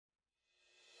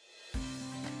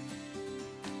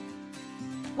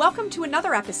Welcome to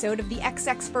another episode of the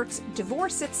Ex-Experts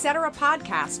Divorce Etc.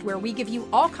 podcast, where we give you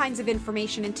all kinds of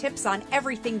information and tips on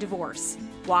everything divorce.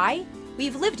 Why?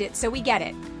 We've lived it, so we get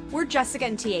it. We're Jessica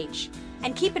and TH.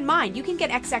 And keep in mind, you can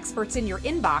get Ex-Experts in your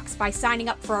inbox by signing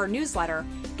up for our newsletter,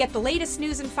 get the latest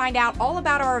news and find out all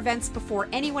about our events before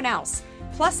anyone else,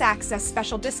 plus access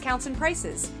special discounts and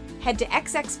prices. Head to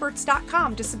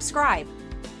xexperts.com to subscribe.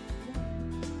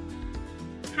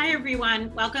 Hi,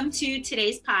 everyone. Welcome to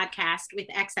today's podcast with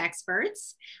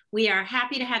Ex-Experts. We are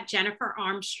happy to have Jennifer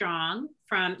Armstrong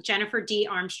from Jennifer D.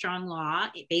 Armstrong Law,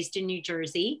 based in New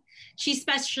Jersey. She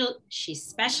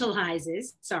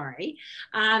specializes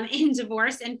in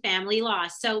divorce and family law.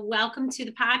 So welcome to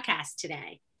the podcast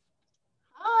today.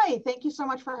 Hi, thank you so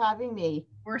much for having me.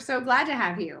 We're so glad to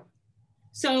have you.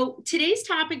 So today's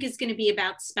topic is going to be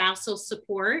about spousal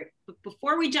support. But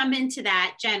before we jump into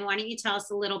that, Jen, why don't you tell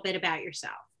us a little bit about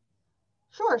yourself?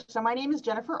 Sure. So my name is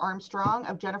Jennifer Armstrong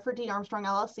of Jennifer D. Armstrong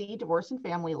LLC, Divorce and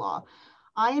Family Law.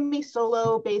 I am a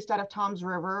solo based out of Toms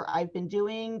River. I've been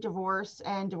doing divorce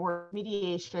and divorce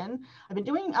mediation. I've been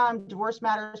doing divorce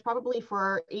matters probably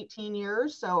for 18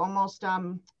 years, so almost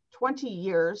 20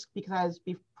 years, because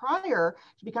prior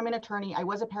to becoming an attorney, I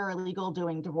was a paralegal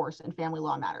doing divorce and family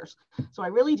law matters. So I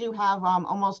really do have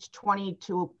almost 20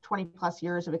 plus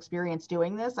years of experience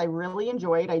doing this. I really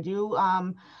enjoy it. I do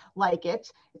like it.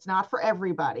 It's not for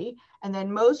everybody. And then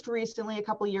most recently, a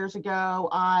couple of years ago,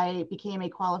 I became a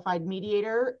qualified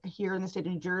mediator here in the state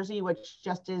of New Jersey, which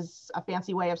just is a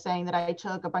fancy way of saying that I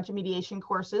took a bunch of mediation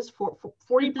courses for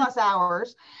 40 plus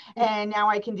hours. And now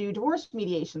I can do divorce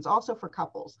mediations also for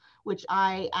couples, which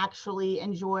I actually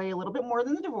enjoy a little bit more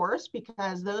than the divorce,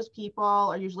 because those people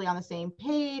are usually on the same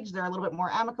page. They're a little bit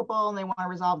more amicable and they want to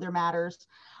resolve their matters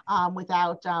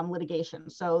without litigation.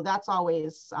 So that's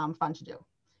always fun to do.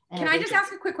 Can I just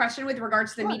ask a quick question with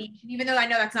regards to the mediation, even though I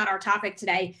know that's not our topic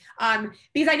today,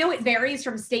 because I know it varies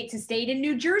from state to state. In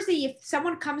New Jersey, if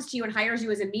someone comes to you and hires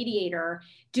you as a mediator,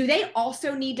 do they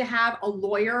also need to have a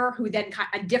lawyer who then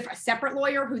a separate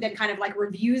lawyer who then kind of like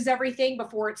reviews everything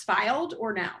before it's filed,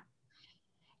 or no?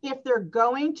 If they're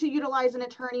going to utilize an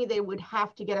attorney, they would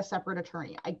have to get a separate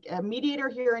attorney. A mediator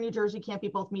here in New Jersey can't be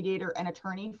both mediator and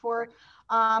attorney for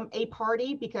a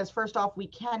party, because first off, we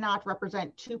cannot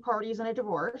represent two parties in a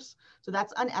divorce. So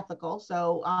that's unethical.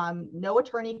 So no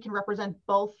attorney can represent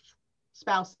both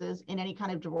spouses in any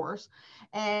kind of divorce.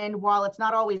 And while it's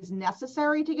not always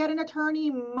necessary to get an attorney,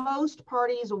 most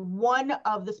parties, one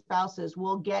of the spouses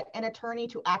will get an attorney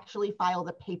to actually file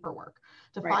the paperwork,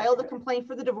 to file the complaint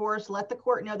for the divorce, let the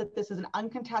court know that this is an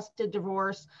uncontested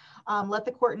divorce, let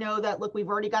the court know that, look, we've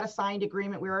already got a signed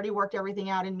agreement, we already worked everything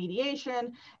out in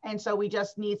mediation, and so we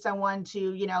just need someone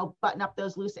to, button up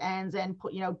those loose ends and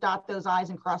put, dot those I's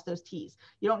and cross those T's.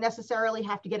 You don't necessarily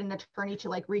have to get an attorney to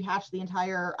like rehash the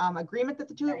entire agreement that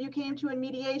the two of you came to in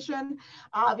mediation.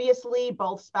 Obviously,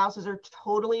 both spouses are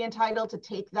totally entitled to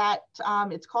take that.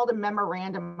 It's called a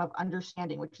memorandum of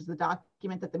understanding, which is the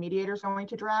document that the mediator is going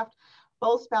to draft.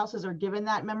 Both spouses are given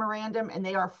that memorandum, and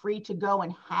they are free to go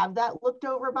and have that looked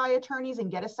over by attorneys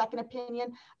and get a second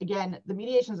opinion. Again, the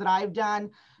mediations that I've done,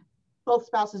 both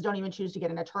spouses don't even choose to get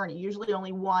an attorney. Usually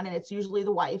only one, and it's usually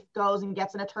the wife goes and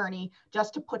gets an attorney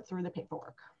just to put through the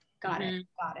paperwork. Got it.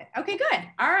 Okay, good.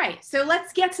 All right. So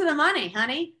let's get to the money,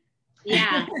 honey.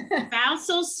 Yeah.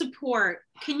 Spousal support.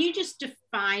 Can you just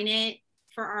define it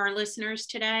for our listeners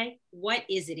today? What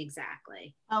is it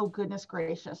exactly? Oh, goodness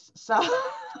gracious.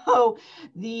 So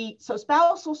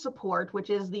spousal support, which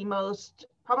is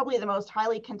probably the most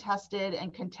highly contested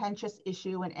and contentious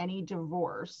issue in any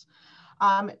divorce,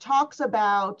 talks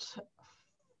about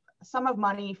sum of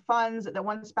money, funds that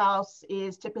one spouse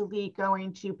is typically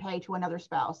going to pay to another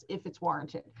spouse if it's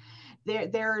warranted.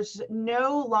 There's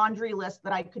no laundry list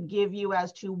that I could give you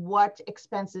as to what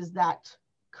expenses that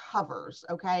covers.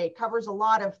 Okay, it covers a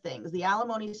lot of things. The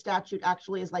alimony statute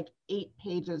actually is like 8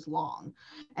 pages long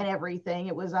and everything.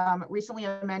 It was recently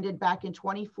amended back in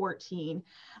 2014.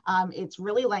 It's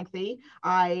really lengthy.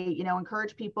 I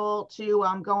encourage people to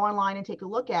go online and take a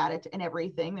look at it and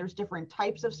everything. There's different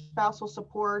types of spousal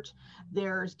support.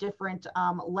 There's different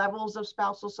levels of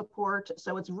spousal support.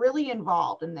 So it's really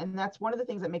involved. And that's one of the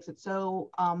things that makes it so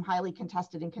highly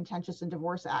contested and contentious in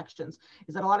divorce actions,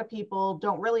 is that a lot of people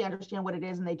don't really understand what it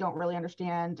is, and they don't really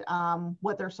understand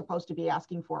what they're supposed to be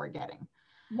asking for or getting.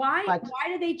 Why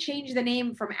do they change the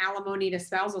name from alimony to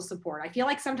spousal support? I feel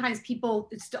like sometimes people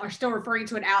are still referring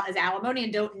to it as alimony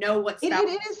and don't know what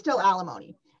it is still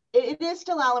alimony. It is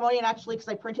still alimony, and actually, because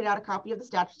I printed out a copy of the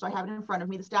statute, so I have it in front of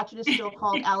me, the statute is still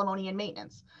called alimony and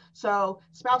maintenance. So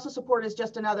spousal support is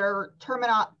just another term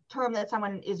that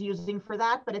someone is using for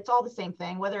that, but it's all the same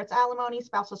thing. Whether it's alimony,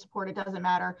 spousal support, it doesn't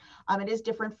matter. It is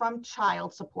different from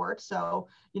child support. So,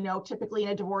 typically in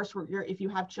a divorce, if you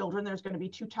have children, there's going to be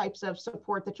two types of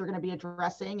support that you're going to be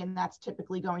addressing, and that's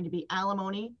typically going to be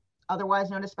alimony, otherwise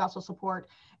known as spousal support,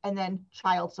 and then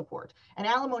child support. And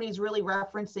alimony is really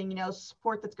referencing,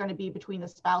 support that's going to be between the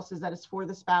spouses, that is for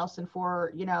the spouse and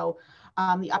for,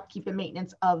 the upkeep and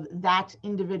maintenance of that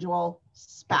individual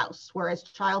spouse. Whereas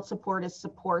child support is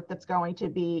support that's going to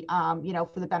be,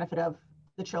 for the benefit of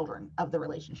the children of the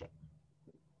relationship.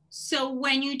 So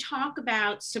when you talk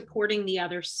about supporting the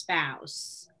other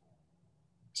spouse,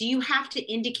 do you have to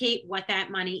indicate what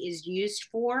that money is used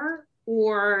for?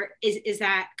 Or is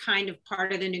that kind of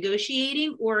part of the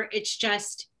negotiating, or it's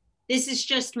just, this is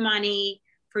just money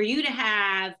for you to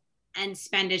have and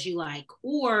spend as you like?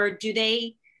 Or do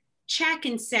they check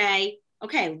and say,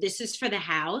 okay, this is for the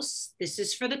house, this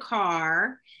is for the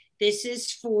car, this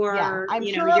is for, yeah, I'm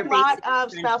sure a lot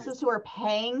of spouses who are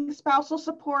paying spousal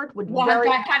support would want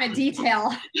that kind of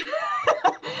detail.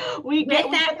 Wait, with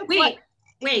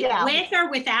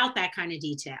or without that kind of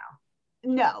detail?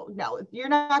 No, you're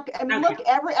not. I mean, okay. Look,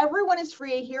 everyone is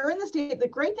free here in the state. The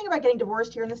great thing about getting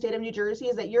divorced here in the state of New Jersey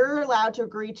is that you're allowed to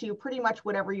agree to pretty much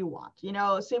whatever you want.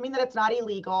 Assuming that it's not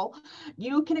illegal,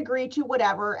 you can agree to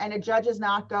whatever, and a judge is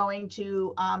not going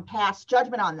to pass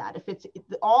judgment on that. If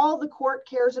all the court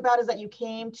cares about is that you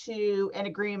came to an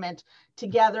agreement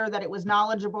together, that it was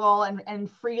knowledgeable and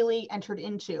freely entered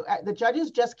into. The judges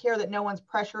just care that no one's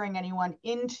pressuring anyone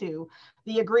into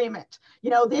the agreement.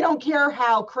 They don't care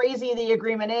how crazy the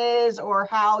agreement is or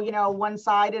how,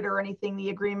 one-sided or anything the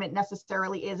agreement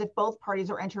necessarily is, if both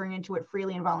parties are entering into it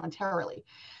freely and voluntarily.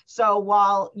 So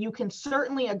while you can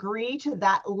certainly agree to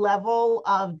that level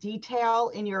of detail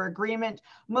in your agreement,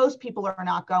 most people are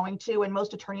not going to, and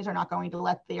most attorneys are not going to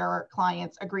let their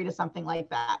clients agree to something like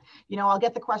that. I'll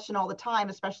get the question all the time,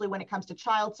 especially when it comes to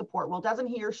child support. Well, doesn't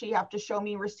he or she have to show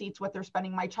me receipts what they're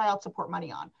spending my child support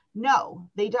money on? No,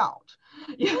 they don't.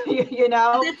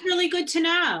 That's really good to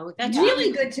know. That's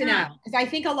really good to know, because I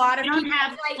think a lot of people don't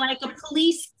have like a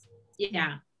police.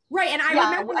 Yeah. Right. And I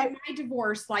remember in my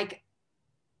divorce, like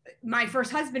my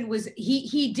first husband was,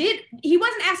 he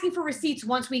wasn't asking for receipts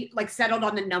once we like settled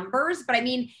on the numbers, but I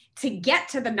mean, to get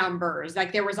to the numbers,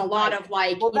 like there was a lot of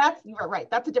like. Well, that's right.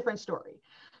 That's a different story.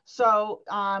 So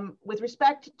with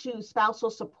respect to spousal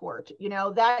support,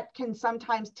 that can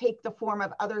sometimes take the form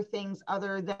of other things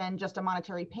other than just a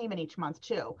monetary payment each month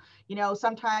too.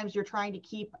 Sometimes you're trying to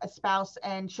keep a spouse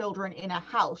and children in a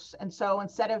house. And so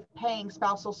instead of paying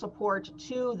spousal support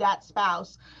to that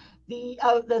spouse,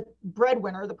 the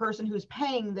breadwinner, the person who's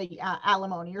paying the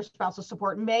alimony or spousal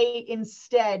support, may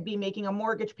instead be making a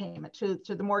mortgage payment to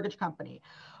the mortgage company,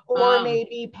 or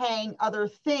maybe paying other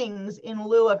things in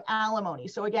lieu of alimony.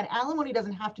 So again, alimony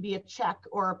doesn't have to be a check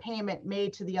or a payment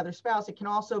made to the other spouse. It can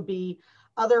also be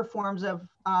other forms of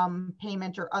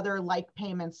payment or other like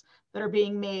payments that are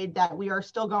being made that we are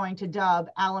still going to dub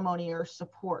alimony or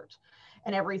support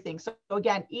and everything. So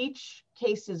again, each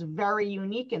case is very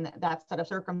unique in that set of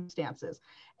circumstances.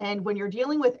 And when you're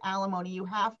dealing with alimony, you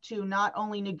have to not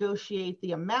only negotiate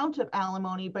the amount of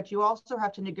alimony, but you also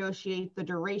have to negotiate the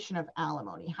duration of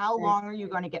alimony. How long are you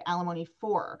going to get alimony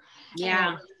for?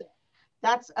 Yeah.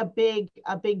 That's a big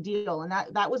deal. And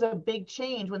that was a big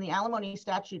change when the alimony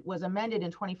statute was amended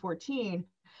in 2014.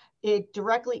 It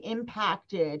directly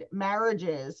impacted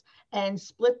marriages and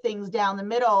split things down the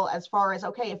middle as far as,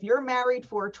 okay, if you're married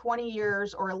for 20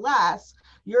 years or less,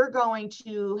 you're going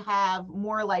to have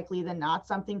more likely than not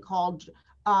something called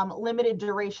limited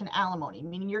duration alimony,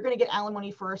 meaning you're going to get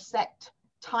alimony for a set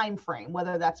time frame,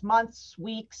 whether that's months,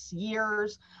 weeks,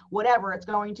 years, whatever. It's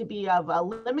going to be of a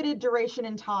limited duration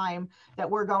in time that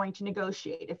we're going to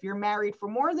negotiate. If you're married for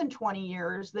more than 20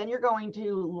 years, then you're going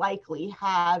to likely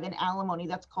have an alimony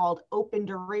that's called open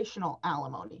durational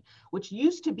alimony, which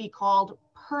used to be called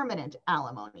permanent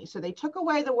alimony. So they took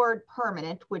away the word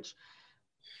permanent, which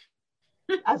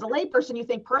as a layperson, you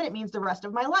think permanent means the rest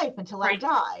of my life until I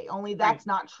die. Only that's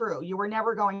not true. You were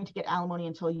never going to get alimony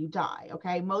until you die.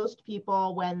 Okay. Most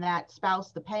people, when that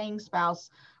spouse, the paying spouse,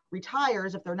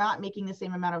 retires, if they're not making the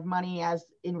same amount of money as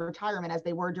in retirement as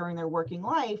they were during their working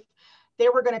life, they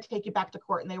were going to take you back to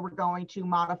court and they were going to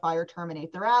modify or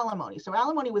terminate their alimony. So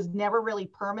alimony was never really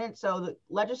permanent. So the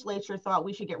legislature thought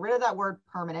we should get rid of that word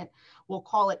permanent. We'll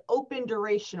call it open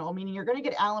durational, meaning you're going to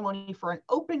get alimony for an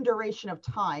open duration of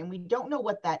time. We don't know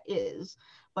what that is,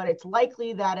 but it's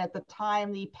likely that at the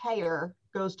time the payer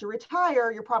goes to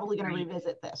retire, you're probably going to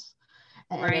revisit this.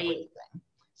 And everything.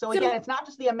 So again, it's not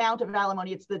just the amount of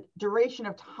alimony, it's the duration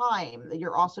of time that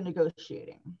you're also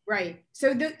negotiating. Right.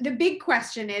 So the big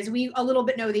question is, we a little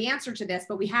bit know the answer to this,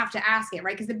 but we have to ask it,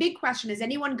 right? Because the big question is,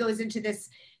 anyone goes into this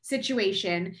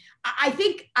situation, I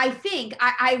think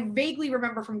I vaguely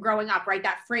remember from growing up, right?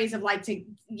 That phrase of like, to,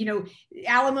 you know,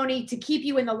 alimony to keep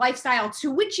you in the lifestyle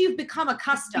to which you've become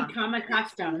accustomed.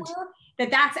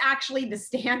 That's actually the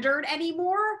standard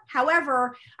anymore.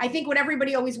 However, I think what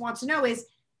everybody always wants to know is,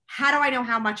 how do I know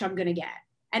how much I'm going to get?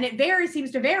 And it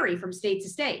seems to vary from state to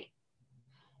state.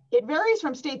 It varies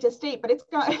from state to state, but it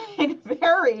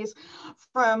varies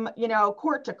from, you know,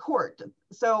 court to court.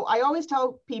 So I always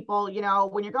tell people, you know,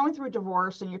 when you're going through a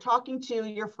divorce and you're talking to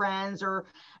your friends or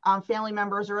family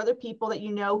members or other people that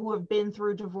you know who have been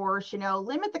through divorce, you know,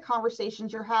 limit the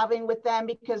conversations you're having with them,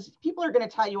 because people are going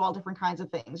to tell you all different kinds of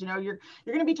things. You know, you're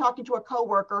going to be talking to a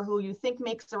coworker who you think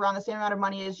makes around the same amount of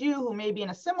money as you, who may be in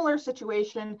a similar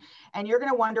situation, and you're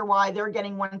going to wonder why they're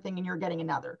getting one thing and you're getting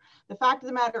another. The fact of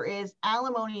the matter is,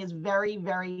 alimony is very,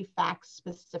 very fact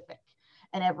specific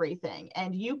and everything.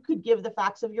 And you could give the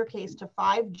facts of your case to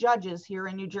 5 judges here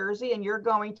in New Jersey, and you're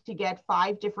going to get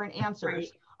 5 different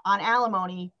answers on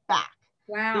alimony back.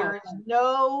 Wow. There is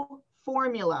no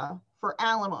formula for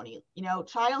alimony. You know,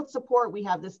 child support, we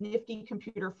have this nifty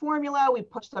computer formula. We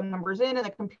push some numbers in and the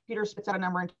computer spits out a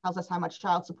number and tells us how much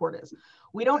child support is.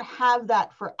 We don't have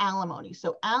that for alimony.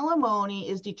 So alimony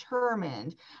is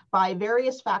determined by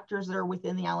various factors that are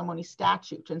within the alimony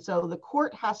statute. And so the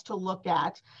court has to look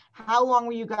at, how long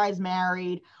were you guys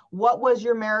married? What was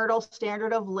your marital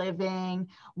standard of living?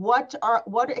 What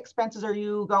expenses are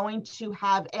you going to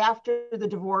have after the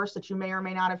divorce that you may or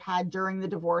may not have had during the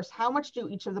divorce? How much do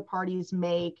each of the parties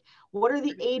make? What are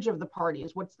the age of the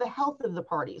parties? What's the health of the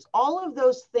parties? All of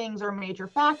those things are major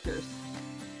factors.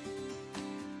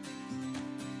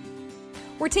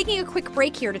 We're taking a quick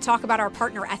break here to talk about our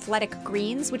partner Athletic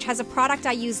Greens, which has a product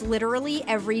I use literally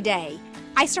every day.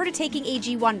 I started taking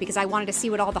AG1 because I wanted to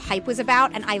see what all the hype was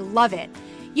about, and I love it.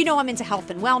 You know I'm into health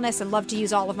and wellness and love to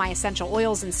use all of my essential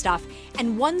oils and stuff.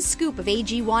 And 1 scoop of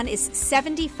AG1 is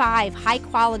 75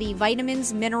 high-quality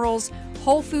vitamins, minerals,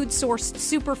 whole food sourced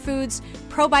superfoods,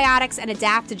 probiotics, and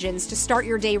adaptogens to start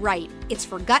your day right. It's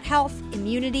for gut health,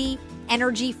 immunity,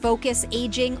 energy, focus,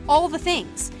 aging, all the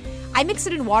things. I mix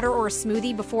it in water or a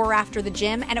smoothie before or after the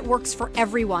gym, and it works for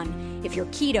everyone. If you're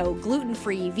keto,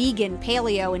 gluten-free, vegan,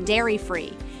 paleo, and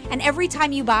dairy-free. And every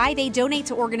time you buy, they donate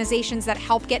to organizations that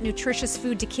help get nutritious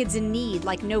food to kids in need,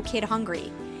 like No Kid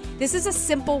Hungry. This is a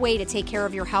simple way to take care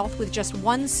of your health with just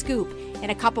 1 scoop in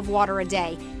a cup of water a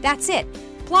day. That's it.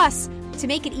 Plus, to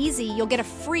make it easy, you'll get a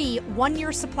free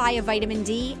 1-year supply of vitamin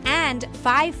D and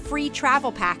 5 free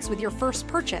travel packs with your first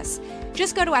purchase.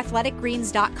 Just go to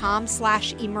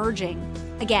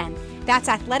athleticgreens.com/emerging. Again, that's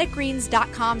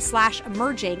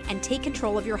athleticgreens.com/emerging and take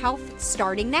control of your health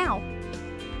starting now.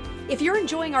 If you're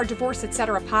enjoying our Divorce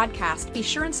Etc. podcast, be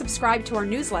sure and subscribe to our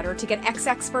newsletter to get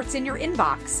ex-experts in your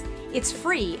inbox. It's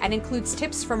free and includes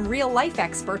tips from real-life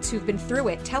experts who've been through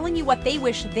it, telling you what they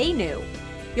wish they knew.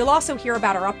 You'll also hear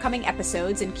about our upcoming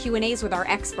episodes and Q&As with our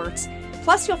experts.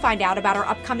 Plus, you'll find out about our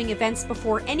upcoming events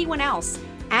before anyone else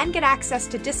and get access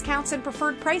to discounts and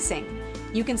preferred pricing.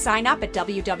 You can sign up at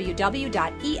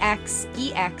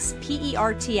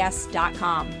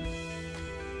www.experts.com.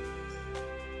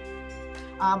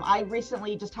 I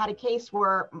recently just had a case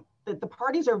where the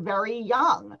parties are very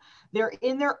young. They're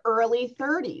in their early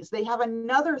 30s. They have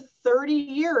another 30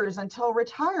 years until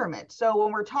retirement. So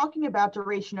when we're talking about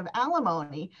duration of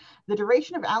alimony, the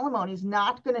duration of alimony is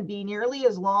not going to be nearly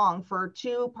as long for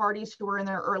 2 parties who are in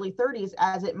their early 30s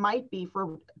as it might be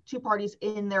for 2 parties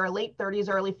in their late 30s,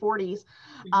 early 40s,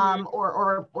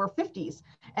 or 50s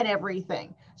and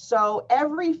everything. So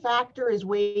every factor is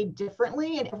weighed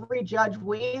differently, and every judge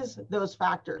weighs those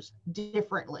factors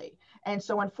differently. And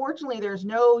so unfortunately, there's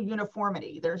no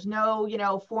uniformity. There's no,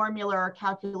 formula or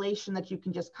calculation that you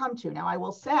can just come to. Now, I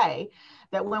will say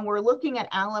that when we're looking at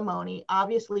alimony,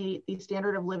 obviously the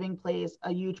standard of living plays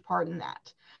a huge part in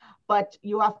that. But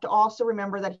you have to also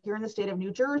remember that here in the state of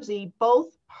New Jersey,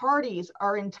 both parties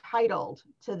are entitled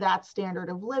to that standard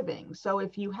of living. So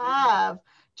if you have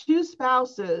 2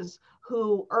 spouses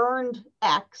who earned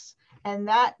X and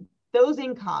those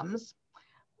incomes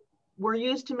were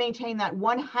used to maintain that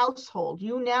one household.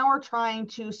 You now are trying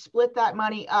to split that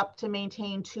money up to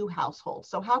maintain two households.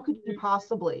 So how could you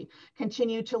possibly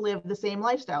continue to live the same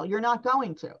lifestyle? You're not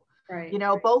going to. Right. You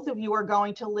know, both of you are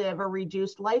going to live a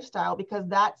reduced lifestyle because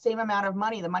that same amount of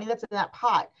money, the money that's in that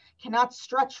pot, cannot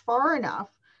stretch far enough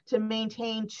to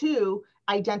maintain two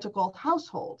identical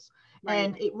households. Right.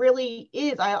 And it really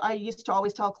is. I used to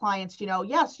always tell clients, you know,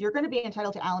 yes, you're going to be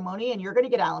entitled to alimony and you're going to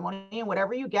get alimony, and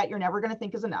whatever you get, you're never going to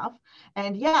think is enough.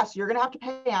 And yes, you're going to have to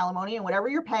pay alimony, and whatever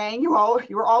you're paying,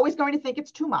 you're always going to think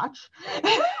it's too much.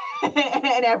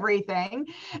 And everything.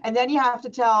 And then you have to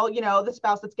tell, you know, the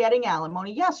spouse that's getting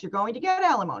alimony, yes, you're going to get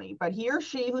alimony, but he or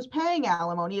she who's paying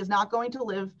alimony is not going to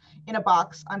live in a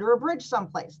box under a bridge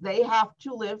someplace. They have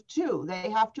to live too. They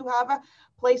have to have a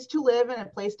place to live and a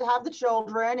place to have the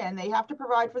children, and they have to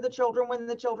provide for the children when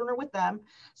the children are with them.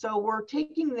 So we're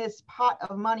taking this pot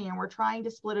of money and we're trying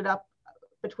to split it up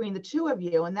between the two of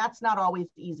you. And that's not always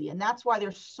easy. And that's why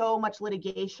there's so much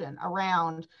litigation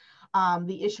around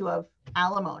the issue of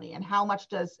alimony and how much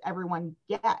does everyone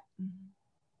get.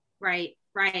 Right,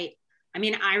 right. I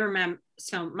mean, I remember,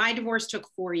 so my divorce took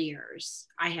 4 years.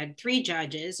 I had 3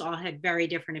 judges, all had very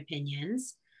different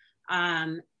opinions.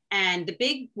 And the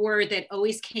big word that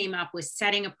always came up was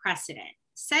setting a precedent.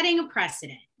 Setting a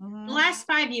precedent. Mm-hmm. The last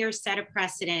 5 years set a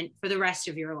precedent for the rest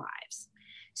of your lives.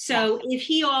 So if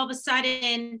he all of a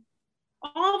sudden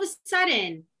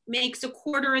makes a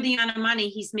quarter of the amount of money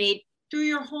he's made through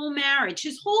your whole marriage,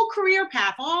 his whole career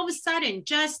path all of a sudden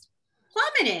just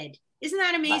plummeted. Isn't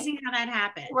that amazing how that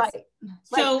happens? Right.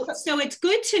 So it's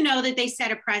good to know that they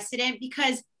set a precedent,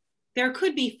 because there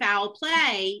could be foul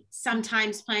play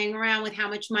sometimes playing around with how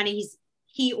much money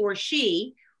he or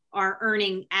she are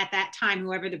earning at that time,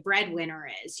 whoever the breadwinner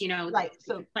is, you know, right.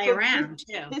 So play around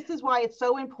too. This is why it's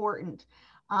so important.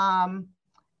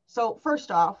 So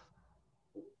first off,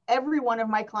 every one of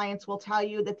my clients will tell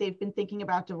you that they've been thinking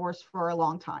about divorce for a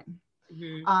long time.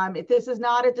 Mm-hmm. This is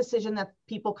not a decision that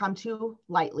people come to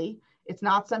lightly. It's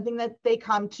not something that they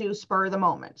come to spur the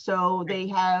moment. So they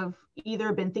have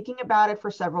either been thinking about it for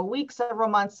several weeks, several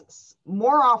months,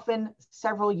 more often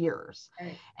several years.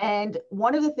 Right. And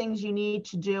one of the things you need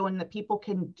to do, and that people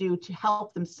can do to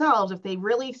help themselves, if they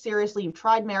really seriously, you've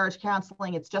tried marriage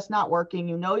counseling, it's just not working,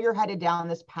 you know you're headed down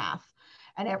this path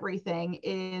and everything,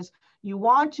 is you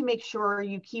want to make sure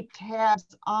you keep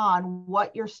tabs on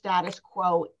what your status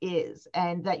quo is,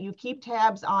 and that you keep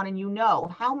tabs on, and you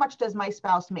know, how much does my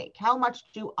spouse make? How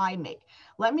much do I make?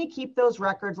 Let me keep those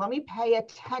records. Let me pay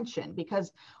attention,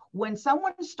 because when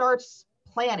someone starts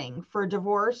planning for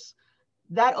divorce,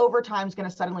 that overtime is going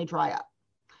to suddenly dry up.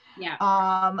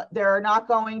 Yeah. They're not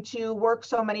going to work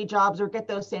so many jobs or get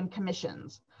those same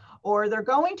commissions, or they're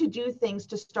going to do things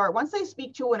to start. Once they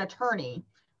speak to an attorney,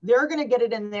 they're going to get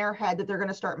it in their head that they're going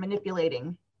to start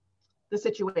manipulating the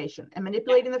situation and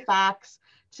manipulating the facts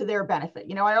to their benefit.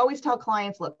 You know, I always tell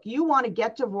clients, look, you want to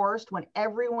get divorced when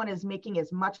everyone is making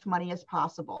as much money as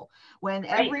possible. When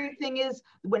everything is,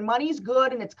 when money's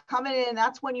good and it's coming in,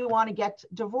 that's when you want to get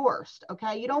divorced.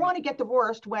 Okay. You don't want to get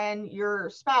divorced when your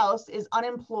spouse is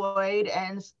unemployed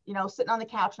and, you know, sitting on the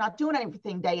couch, not doing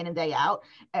anything day in and day out,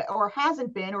 or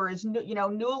hasn't been, or is, you know,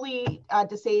 newly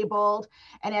disabled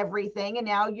and everything. And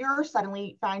now you're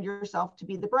suddenly find yourself to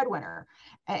be the breadwinner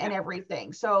and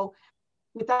everything. So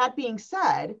with that being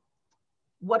said,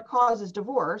 what causes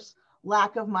divorce?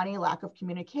 Lack of money, lack of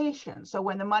communication. So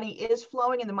when the money is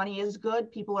flowing and the money is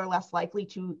good, people are less likely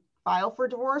to file for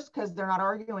divorce because they're not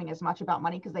arguing as much about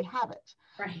money because they have it.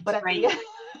 Right. But right.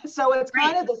 So it's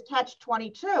kind of this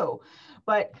catch-22,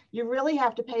 but you really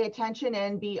have to pay attention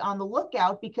and be on the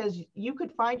lookout, because you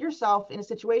could find yourself in a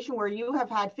situation where you have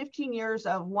had 15 years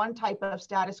of one type of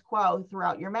status quo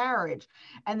throughout your marriage.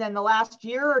 And then the last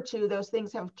year or two, those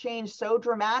things have changed so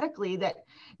dramatically that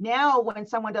now when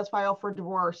someone does file for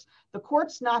divorce, the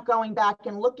court's not going back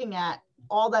and looking at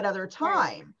all that other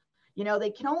time. Right. You know, they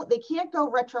can't go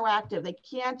retroactive. They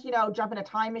can't, you know, jump in a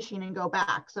time machine and go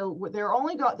back. So they're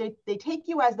only they take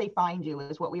you as they find you,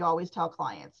 is what we always tell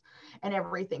clients and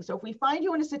everything. So if we find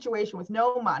you in a situation with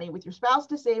no money, with your spouse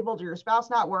disabled or your spouse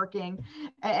not working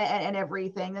and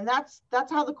everything, then that's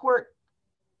how the court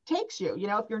takes you. You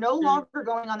know, if you're no longer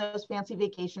going on those fancy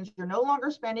vacations, you're no longer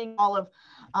spending all of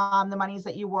the monies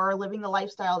that you were living, the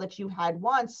lifestyle that you had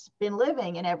once been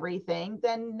living and everything,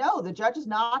 then no, the judge is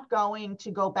not going to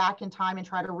go back in time and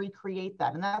try to recreate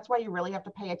that. And that's why you really have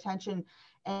to pay attention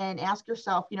and ask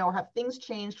yourself, you know, have things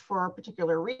changed for a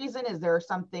particular reason? Is there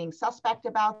something suspect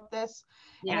about this?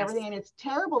 Yes. And everything? And it's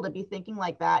terrible to be thinking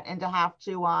like that and to have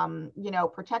to, you know,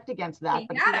 protect against that.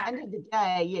 But at the end of the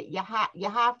day, you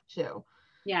have to.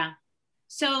 Yeah.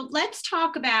 So let's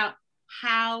talk about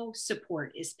how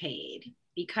support is paid,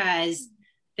 because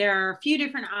there are a few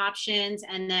different options.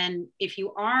 And then if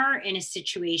you are in a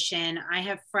situation, I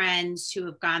have friends who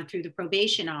have gone through the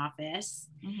probation office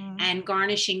and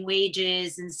garnishing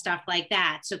wages and stuff like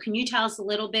that. So can you tell us a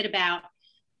little bit about,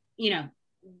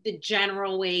 the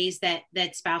general ways that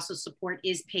spousal support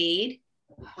is paid,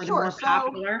 or the more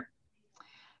popular?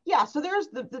 Yeah, so there's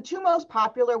the two most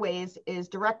popular ways is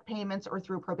direct payments or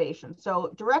through probation.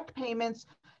 So direct payments,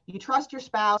 you trust your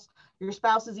spouse. Your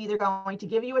spouse is either going to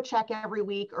give you a check every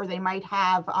week, or they might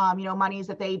have, monies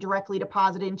that they directly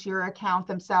deposit into your account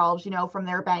themselves, from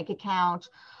their bank account.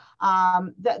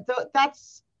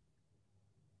 That's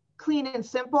clean and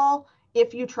simple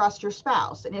if you trust your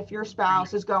spouse, and if your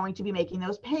spouse is going to be making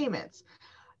those payments.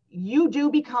 You do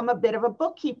become a bit of a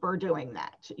bookkeeper doing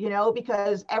that,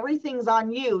 because everything's on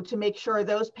you to make sure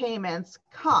those payments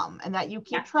come and that you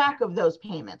keep track of those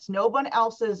payments. No one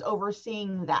else is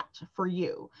overseeing that for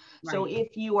you. Right. So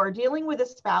if you are dealing with a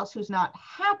spouse who's not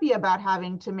happy about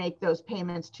having to make those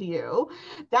payments to you,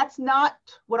 that's not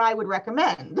what I would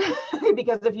recommend.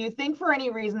 Because if you think for any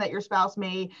reason that your spouse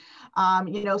may,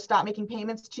 stop making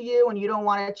payments to you, and you don't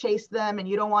want to chase them, and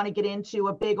you don't want to get into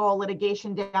a big old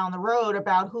litigation down the road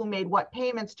about who made what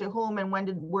payments to whom and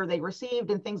when were they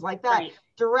received and things like that. Right.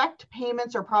 Direct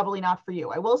payments are probably not for you.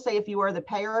 I will say, if you are the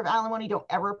payer of alimony, don't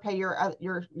ever pay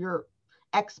your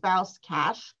ex-spouse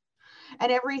cash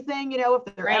and everything.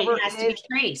 If there ever it has to be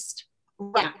traced.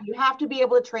 Right. Yeah. You have to be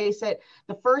able to trace it.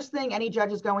 The first thing any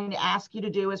judge is going to ask you to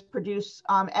do is produce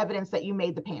evidence that you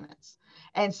made the payments.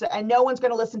 And no one's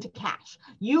going to listen to cash.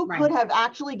 You could have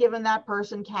actually given that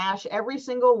person cash every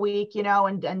single week,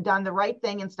 and done the right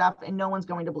thing and stuff, and no one's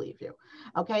going to believe you.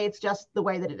 Okay. It's just the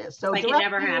way that it is. So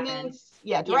direct payments,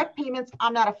 direct payments,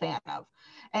 I'm not a fan of.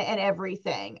 And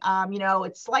everything.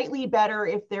 It's slightly better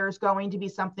if there's going to be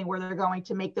something where they're going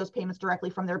to make those payments directly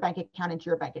from their bank account into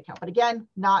your bank account. But again,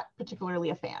 not particularly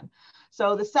a fan.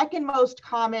 So the second most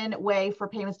common way for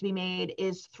payments to be made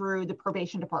is through the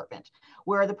probation department,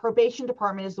 where the probation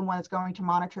department is the one that's going to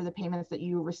monitor the payments that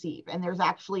you receive. And there's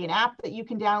actually an app that you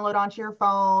can download onto your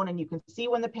phone, and you can see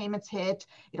when the payments hit.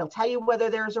 It'll tell you whether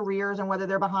there's arrears and whether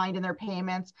they're behind in their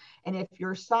payments. And if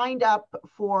you're signed up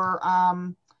for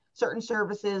certain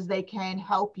services, they can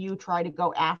help you try to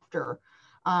go after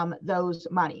those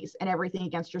monies and everything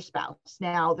against your spouse.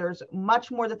 Now, there's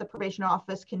much more that the probation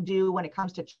office can do when it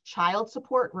comes to child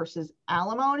support versus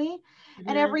alimony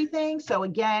and everything. So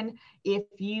again, if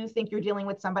you think you're dealing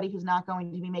with somebody who's not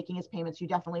going to be making his payments, you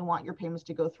definitely want your payments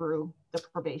to go through the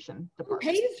probation department.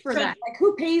 Who pays for that? Like,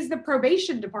 who pays the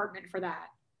probation department for that?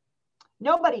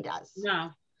 Nobody does.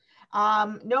 No.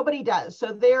 Nobody does.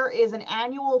 So there is an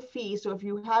annual fee. So if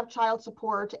you have child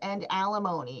support and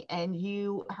alimony and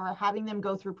you are having them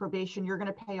go through probation, you're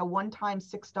going to pay a one-time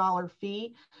 $6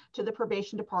 fee to the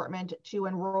probation department to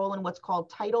enroll in what's called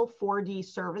Title 4D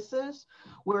services,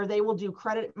 where they will do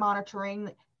credit monitoring.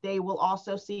 They will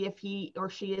also see if he or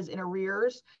she is in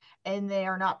arrears and they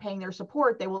are not paying their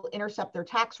support. They will intercept their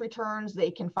tax returns.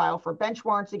 They can file for bench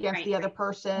warrants against the other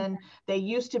person. They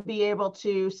used to be able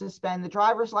to suspend the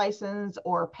driver's license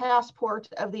or passport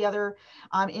of the other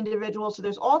individual. So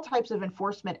there's all types of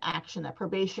enforcement action that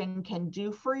probation can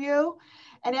do for you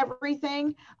and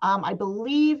everything. I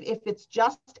believe if it's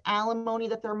just alimony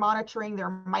that they're monitoring,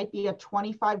 there might be a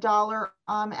 $25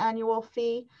 annual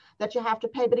fee that you have to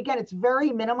pay. But again, it's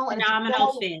very minimal and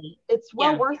it's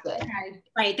well worth it.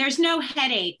 Right. There's no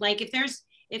headache. Like if there's,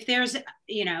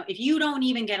 if you don't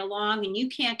even get along and you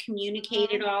can't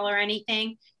communicate at all or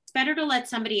anything, it's better to let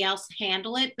somebody else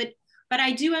handle it. But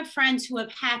I do have friends who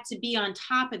have had to be on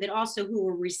top of it also, who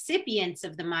were recipients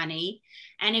of the money.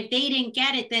 And if they didn't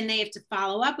get it, then they have to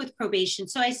follow up with probation.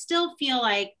 So I still feel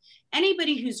like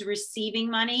anybody who's receiving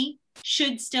money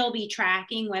should still be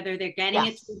tracking whether they're getting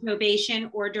it through probation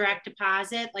or direct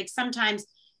deposit. Like sometimes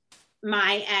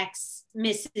my ex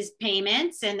misses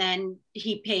payments and then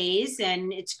he pays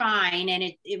and it's fine.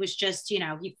 And it was just,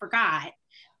 he forgot.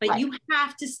 But you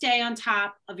have to stay on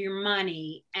top of your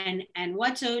money and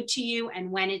what's owed to you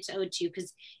and when it's owed to you.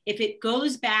 Because if it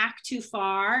goes back too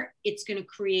far, it's going to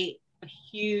create a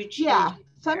huge.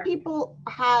 Some people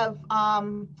have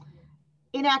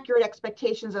inaccurate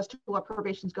expectations as to what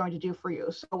probation is going to do for you.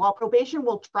 So while probation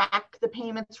will track the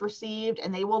payments received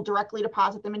and they will directly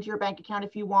deposit them into your bank account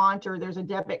if you want, or there's a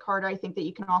debit card, I think, that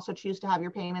you can also choose to have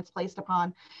your payments placed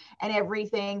upon and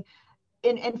everything.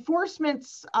 In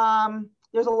enforcements,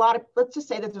 there's a lot of, let's just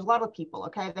say that there's a lot of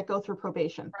people, that go through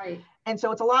probation. Right. And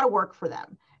so it's a lot of work for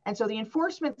them. And so the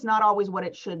enforcement's not always what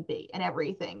it should be and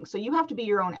everything. So you have to be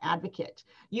your own advocate.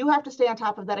 You have to stay on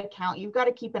top of that account. You've got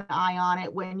to keep an eye on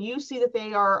it. When you see that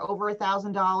they are over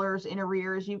 $1,000 in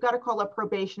arrears, you've got to call up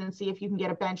probation and see if you can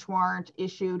get a bench warrant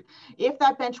issued. If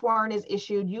that bench warrant is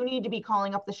issued, you need to be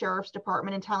calling up the sheriff's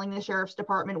department and telling the sheriff's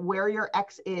department where your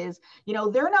ex is. You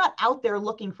know, they're not out there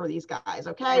looking for these guys,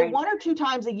 okay? Right. 1 or 2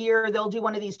 times a year, they'll do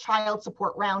one of these child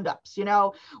support roundups, you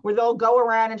know, where they'll go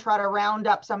around and try to round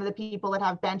up some of the people that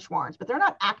have bench warrants, but they're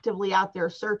not actively out there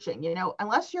searching. You know,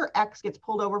 unless your ex gets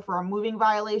pulled over for a moving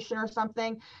violation or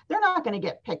something, they're not going to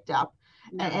get picked up.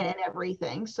 No. and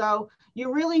everything. So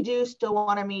you really do still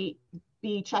want to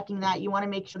be checking that. You want to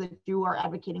make sure that you are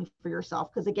advocating for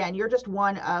yourself, because again, you're just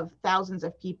one of thousands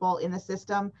of people in the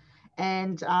system,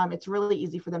 and it's really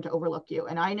easy for them to overlook you.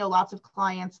 And I know lots of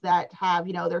clients that have,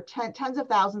 you know, they're tens of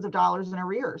thousands of dollars in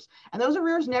arrears, and those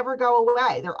arrears never go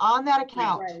away. They're on that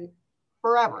account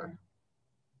forever.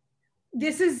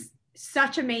 This is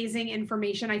such amazing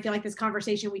information. I feel like this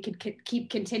conversation, we could keep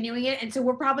continuing it. And so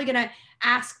we're probably going to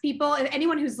ask people, if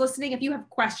anyone who's listening, if you have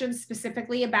questions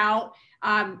specifically about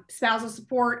spousal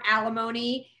support,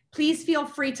 alimony, please feel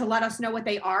free to let us know what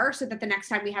they are, so that the next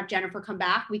time we have Jennifer come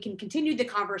back, we can continue the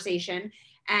conversation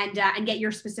and get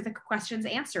your specific questions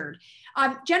answered.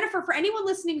 Jennifer, for anyone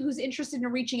listening who's interested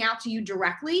in reaching out to you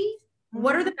directly,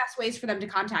 what are the best ways for them to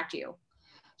contact you?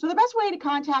 So the best way to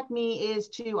contact me is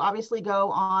to obviously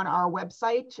go on our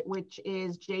website, which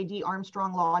is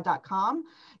jdarmstronglaw.com.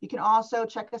 You can also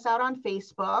check us out on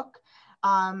Facebook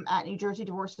at New Jersey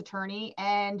Divorce Attorney.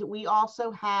 And we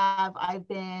also have, I've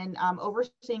been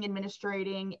overseeing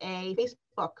administrating a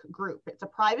Facebook group. It's a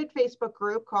private Facebook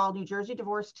group called New Jersey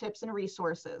Divorce Tips and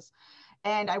Resources.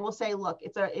 And I will say, look,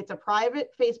 it's a private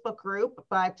Facebook group,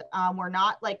 but we're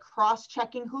not like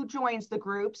cross-checking who joins the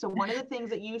group. So one of the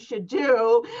things that you should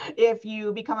do if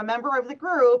you become a member of the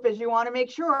group is you want to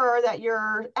make sure that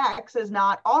your ex is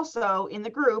not also in the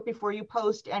group before you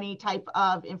post any type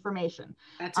of information.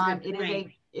 That's a good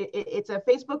point. It's a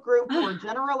Facebook group for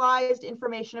generalized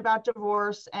information about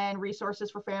divorce and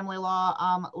resources for family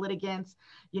law litigants.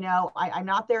 You know, I'm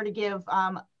not there to give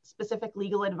specific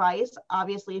legal advice.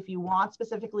 Obviously, if you want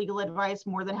specific legal advice,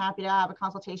 more than happy to have a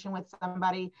consultation with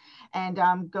somebody and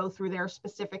go through their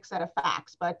specific set of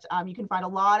facts. But you can find a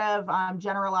lot of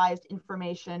generalized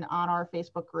information on our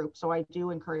Facebook group. So I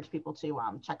do encourage people to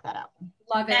check that out.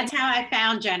 Love it. That's how I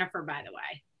found Jennifer, by the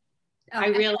way. I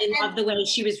really love the way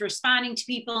she was responding to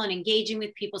people and engaging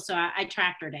with people. So I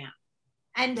tracked her down.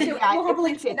 And so we'll have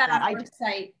links to that on our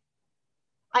website.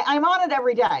 I'm on it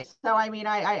every day. So, I mean,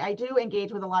 I do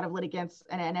engage with a lot of litigants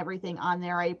and everything on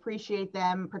there. I appreciate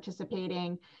them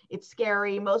participating. It's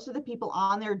scary. Most of the people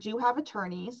on there do have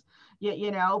attorneys,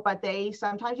 you know, but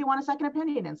sometimes you want a second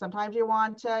opinion, and sometimes you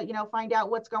want to, you know, find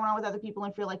out what's going on with other people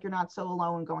and feel like you're not so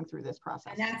alone going through this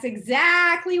process. And that's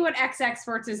exactly what Ex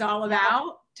Experts is all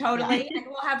about. Totally. And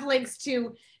we'll have links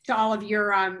to all of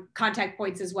your contact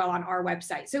points as well on our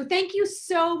website. So thank you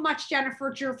so much,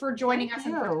 Jennifer, for joining us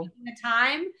and for taking the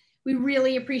time. We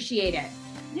really appreciate it.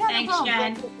 Yeah, thanks,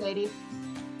 Jen. Thanks, ladies.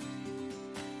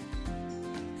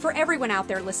 For everyone out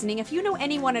there listening, if you know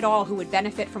anyone at all who would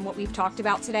benefit from what we've talked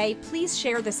about today, please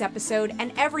share this episode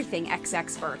and everything Ex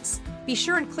Experts. Be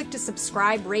sure and click to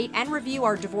subscribe, rate, and review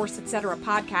our Divorce Etc.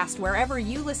 podcast wherever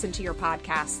you listen to your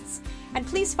podcasts. And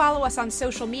please follow us on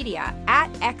social media at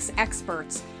Ex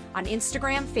Experts on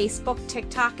Instagram, Facebook,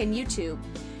 TikTok, and YouTube.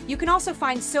 You can also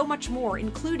find so much more,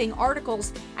 including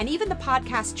articles and even the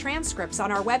podcast transcripts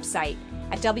on our website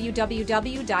at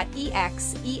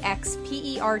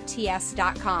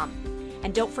www.exexperts.com.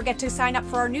 And don't forget to sign up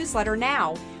for our newsletter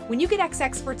now. When you get Ex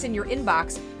Experts in your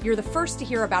inbox, you're the first to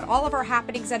hear about all of our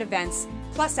happenings at events,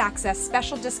 plus access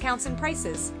special discounts and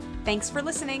prices. Thanks for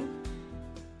listening.